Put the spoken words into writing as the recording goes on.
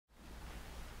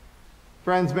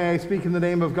Friends, may I speak in the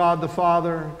name of God the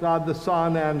Father, God the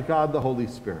Son, and God the Holy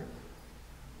Spirit.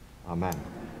 Amen.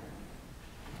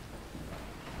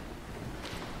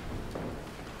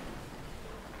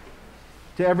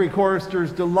 To every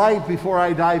chorister's delight, before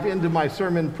I dive into my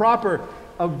sermon proper,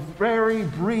 a very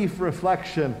brief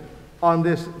reflection on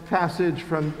this passage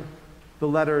from the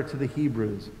letter to the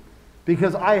Hebrews.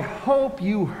 Because I hope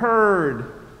you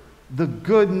heard the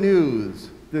good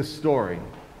news this morning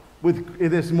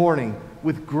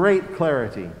with great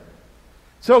clarity.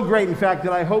 So great, in fact,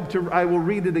 that I will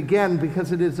read it again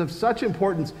because it is of such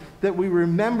importance that we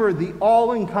remember the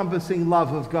all-encompassing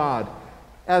love of God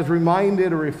as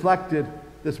reminded or reflected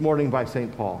this morning by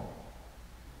St. Paul.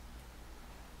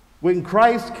 When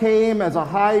Christ came as a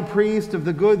high priest of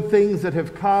the good things that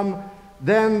have come,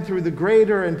 then through the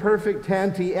greater and perfect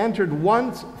tent he entered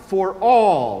once for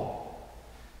all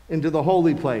into the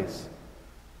holy place,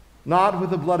 not with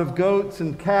the blood of goats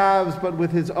and calves, but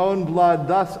with his own blood,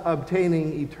 thus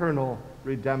obtaining eternal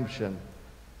redemption.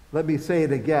 Let me say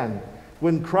it again.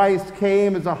 When Christ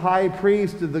came as a high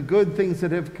priest of the good things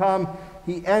that have come,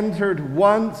 he entered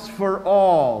once for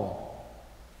all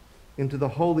into the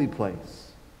holy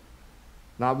place,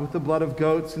 not with the blood of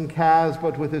goats and calves,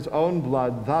 but with his own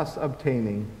blood, thus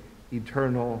obtaining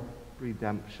eternal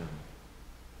redemption.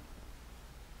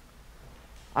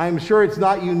 I'm sure it's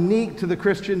not unique to the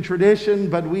Christian tradition,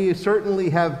 but we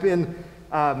certainly have been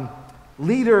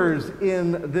leaders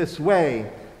in this way.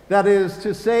 That is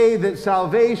to say that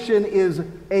salvation is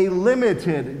a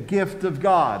limited gift of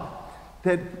God.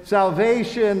 That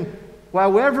salvation,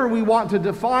 however we want to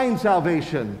define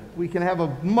salvation, we can have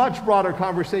a much broader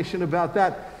conversation about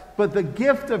that, but the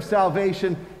gift of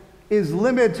salvation is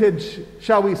limited,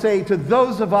 shall we say, to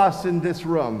those of us in this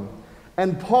room.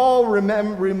 And Paul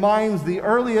reminds the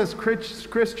earliest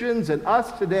Christians and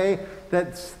us today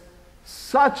that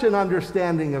such an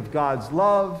understanding of God's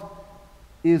love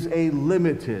is a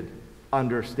limited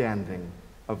understanding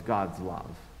of God's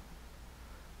love.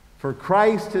 For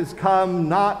Christ has come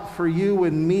not for you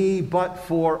and me, but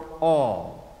for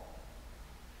all.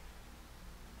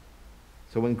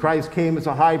 So when Christ came as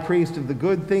a high priest of the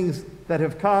good things that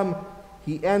have come,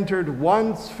 he entered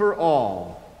once for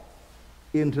all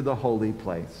into the holy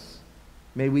place.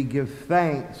 May we give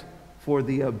thanks for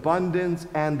the abundance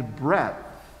and breadth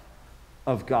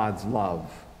of God's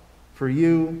love for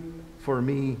you, for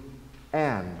me,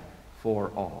 and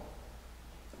for all.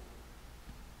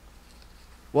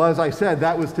 Well, as I said,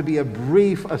 that was to be a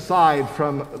brief aside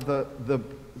from the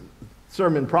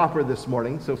sermon proper this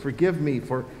morning, so forgive me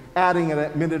for adding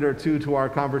a minute or two to our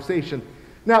conversation.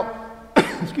 Now,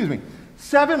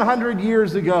 700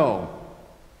 years ago,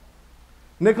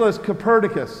 Nicholas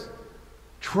Copernicus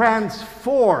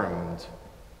transformed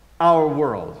our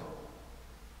world.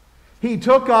 He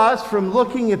took us from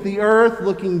looking at the earth,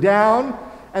 looking down,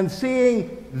 and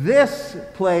seeing this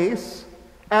place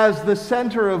as the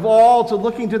center of all, to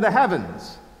looking to the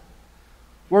heavens,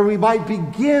 where we might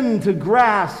begin to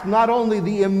grasp not only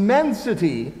the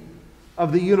immensity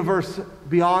of the universe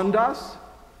beyond us,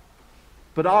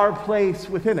 but our place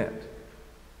within it.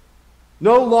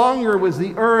 No longer was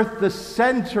the earth the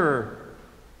center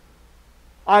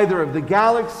either of the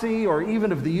galaxy or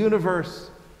even of the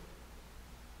universe.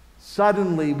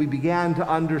 Suddenly we began to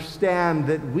understand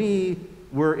that we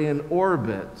were in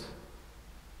orbit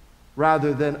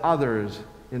rather than others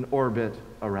in orbit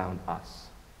around us.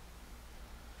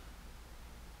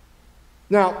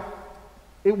 Now,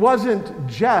 it isn't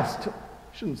just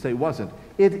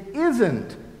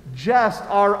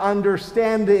our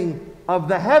understanding of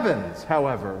the heavens,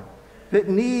 however, that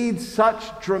needs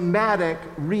such dramatic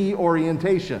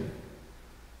reorientation.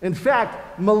 In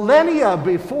fact, millennia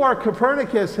before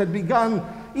Copernicus had begun,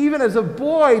 even as a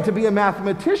boy, to be a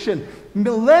mathematician,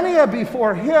 millennia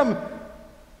before him,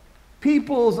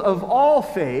 peoples of all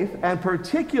faith, and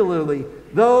particularly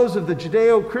those of the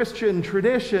Judeo-Christian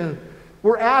tradition,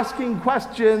 were asking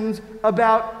questions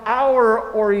about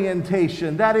our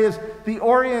orientation, that is, the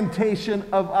orientation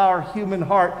of our human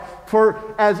heart.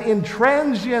 For as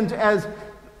intransient as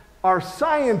our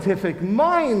scientific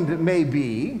mind may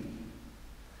be,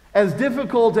 as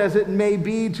difficult as it may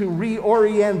be to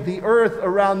reorient the earth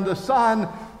around the sun,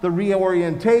 the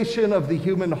reorientation of the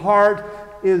human heart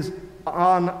is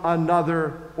on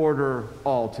another order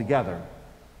altogether.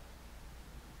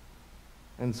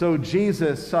 And so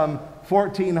Jesus, some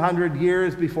 1,400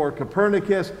 years before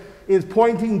Copernicus, is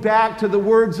pointing back to the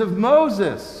words of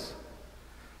Moses,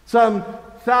 some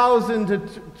 1,000 to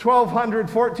 1,200,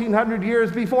 1,400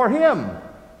 years before him.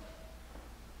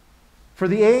 For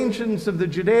the ancients of the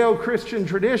Judeo-Christian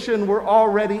tradition were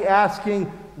already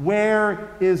asking, where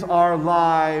is our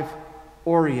life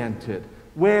oriented?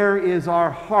 Where is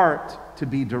our heart to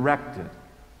be directed?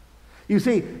 You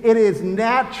see, it is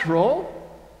natural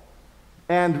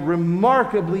and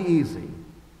remarkably easy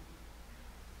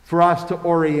for us to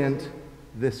orient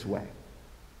this way,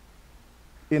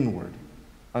 inward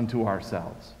unto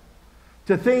ourselves.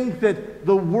 To think that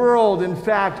the world, in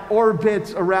fact,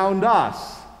 orbits around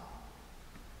us.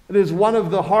 It is one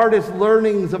of the hardest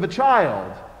learnings of a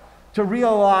child to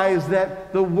realize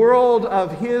that the world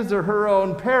of his or her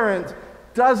own parents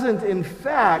doesn't, in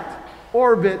fact,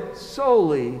 orbit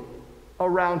solely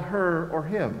around her or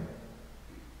him.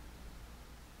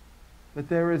 But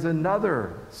there is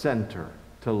another center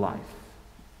to life.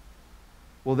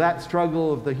 Well, that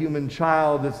struggle of the human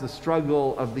child is the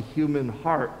struggle of the human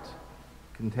heart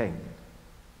contained.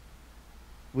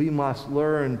 We must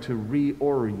learn to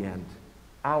reorient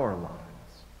our lives.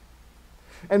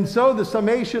 And so the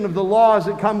summation of the law as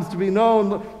it comes to be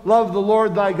known, love the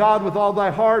Lord thy God with all thy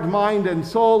heart, mind, and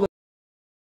soul.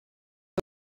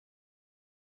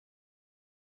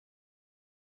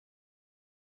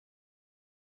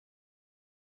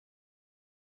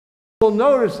 You'll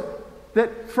notice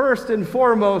that first and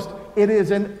foremost, it is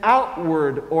an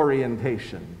outward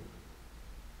orientation.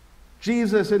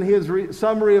 Jesus, in his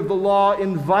summary of the law,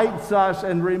 invites us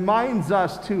and reminds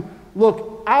us to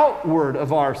look outward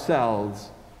of ourselves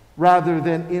rather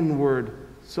than inward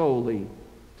solely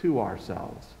to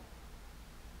ourselves.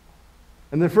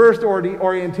 And the first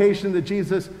orientation that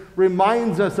Jesus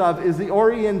reminds us of is the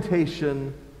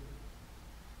orientation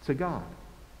to God.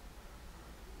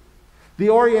 The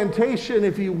orientation,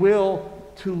 if you will,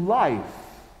 to life.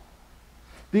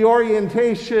 The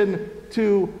orientation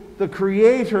to the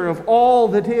Creator of all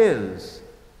that is.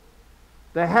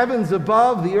 The heavens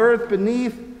above, the earth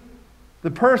beneath,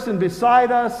 the person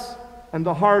beside us, and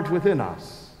the heart within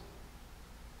us.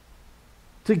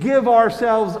 To give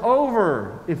ourselves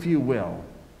over, if you will.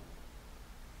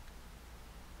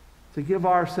 To give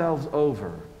ourselves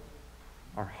over.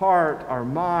 Our heart, our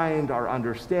mind, our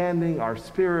understanding, our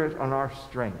spirit, and our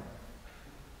strength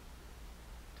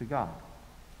to God.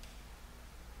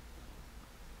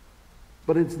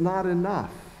 But it's not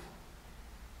enough,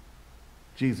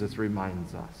 Jesus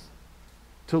reminds us,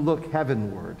 to look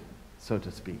heavenward, so to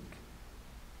speak.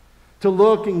 To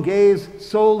look and gaze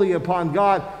solely upon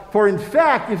God. For in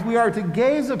fact, if we are to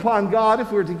gaze upon God,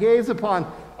 if we are to gaze upon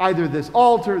either this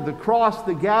altar, the cross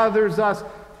that gathers us,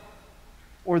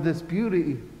 or this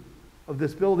beauty of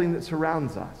this building that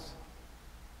surrounds us,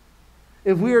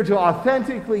 if we are to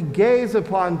authentically gaze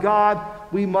upon God,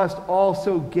 we must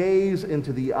also gaze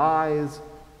into the eyes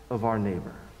of our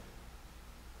neighbor.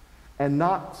 And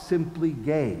not simply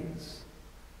gaze,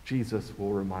 Jesus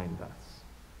will remind us,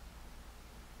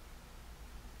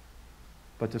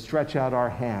 but to stretch out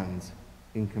our hands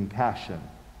in compassion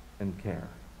and care.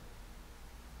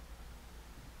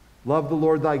 Love the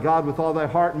Lord thy God with all thy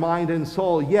heart, mind, and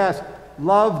soul. Yes,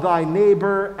 love thy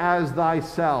neighbor as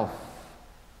thyself.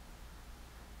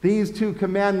 These two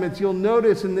commandments, you'll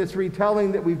notice in this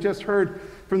retelling that we've just heard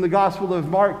from the Gospel of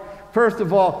Mark. First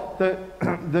of all,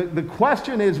 the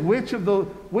question is which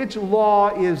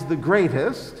law is the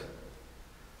greatest?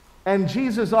 And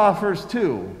Jesus offers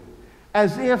two,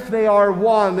 as if they are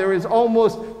one. There is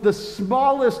almost the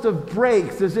smallest of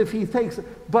breaks, as if he takes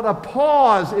but a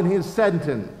pause in his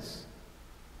sentence.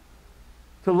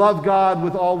 To love God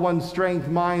with all one's strength,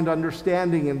 mind,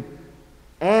 understanding,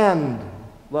 and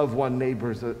love one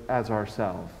neighbor as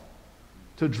ourselves.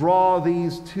 To draw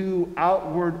these two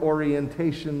outward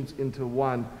orientations into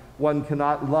one. One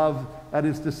cannot love, that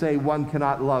is to say, one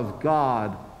cannot love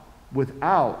God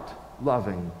without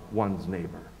loving one's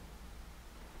neighbor.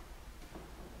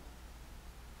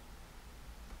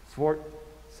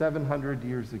 700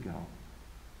 years ago,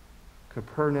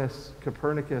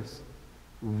 Copernicus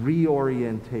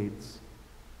reorientates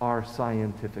our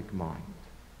scientific mind.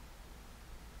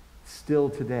 Still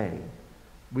today,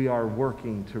 we are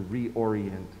working to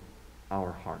reorient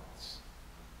our hearts.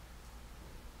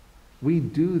 We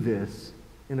do this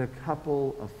in a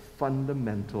couple of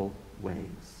fundamental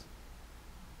ways.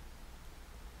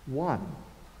 One,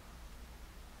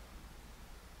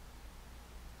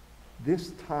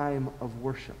 this time of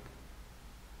worship.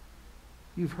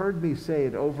 You've heard me say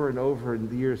it over and over in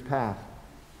the years past.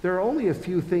 There are only a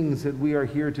few things that we are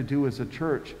here to do as a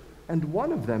church, and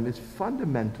one of them is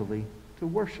fundamentally to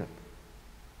worship.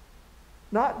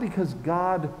 Not because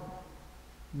God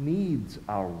needs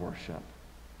our worship,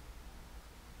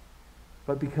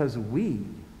 but because we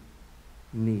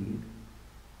need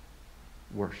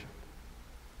worship.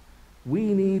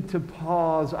 We need to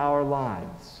pause our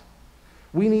lives.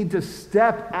 We need to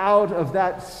step out of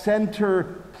that center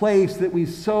place that we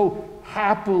so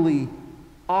happily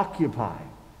occupy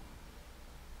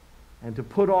and to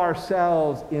put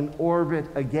ourselves in orbit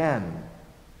again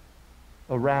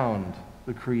around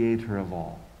the Creator of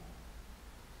all.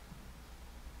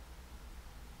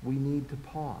 We need to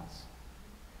pause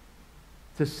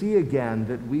to see again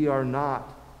that we are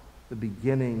not the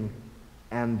beginning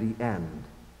and the end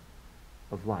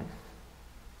of life.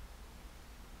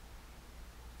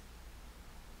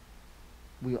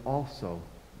 We also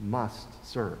must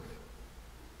serve.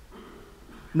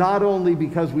 Not only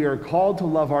because we are called to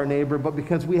love our neighbor, but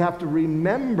because we have to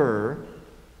remember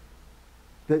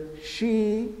that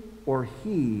she or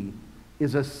he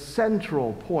is a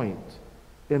central point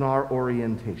in our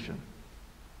orientation.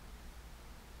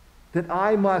 That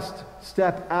I must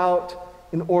step out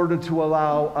in order to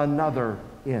allow another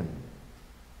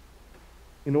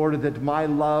in order that my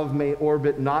love may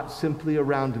orbit not simply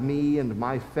around me and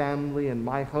my family and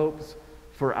my hopes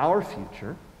for our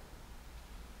future,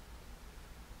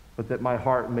 but that my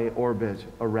heart may orbit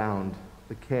around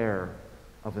the care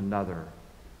of another,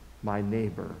 my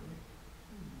neighbor,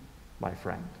 my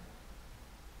friend.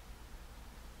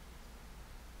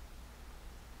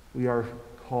 We are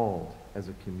called as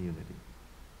a community.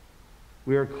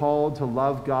 We are called to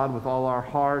love God with all our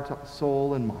heart,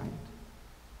 soul, and mind,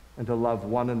 and to love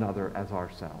one another as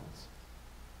ourselves.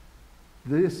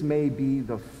 This may be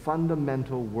the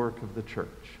fundamental work of the church,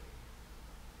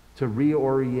 to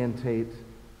reorientate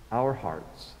our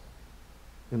hearts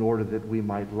in order that we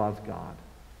might love God,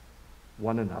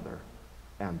 one another,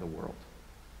 and the world.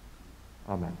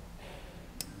 Amen.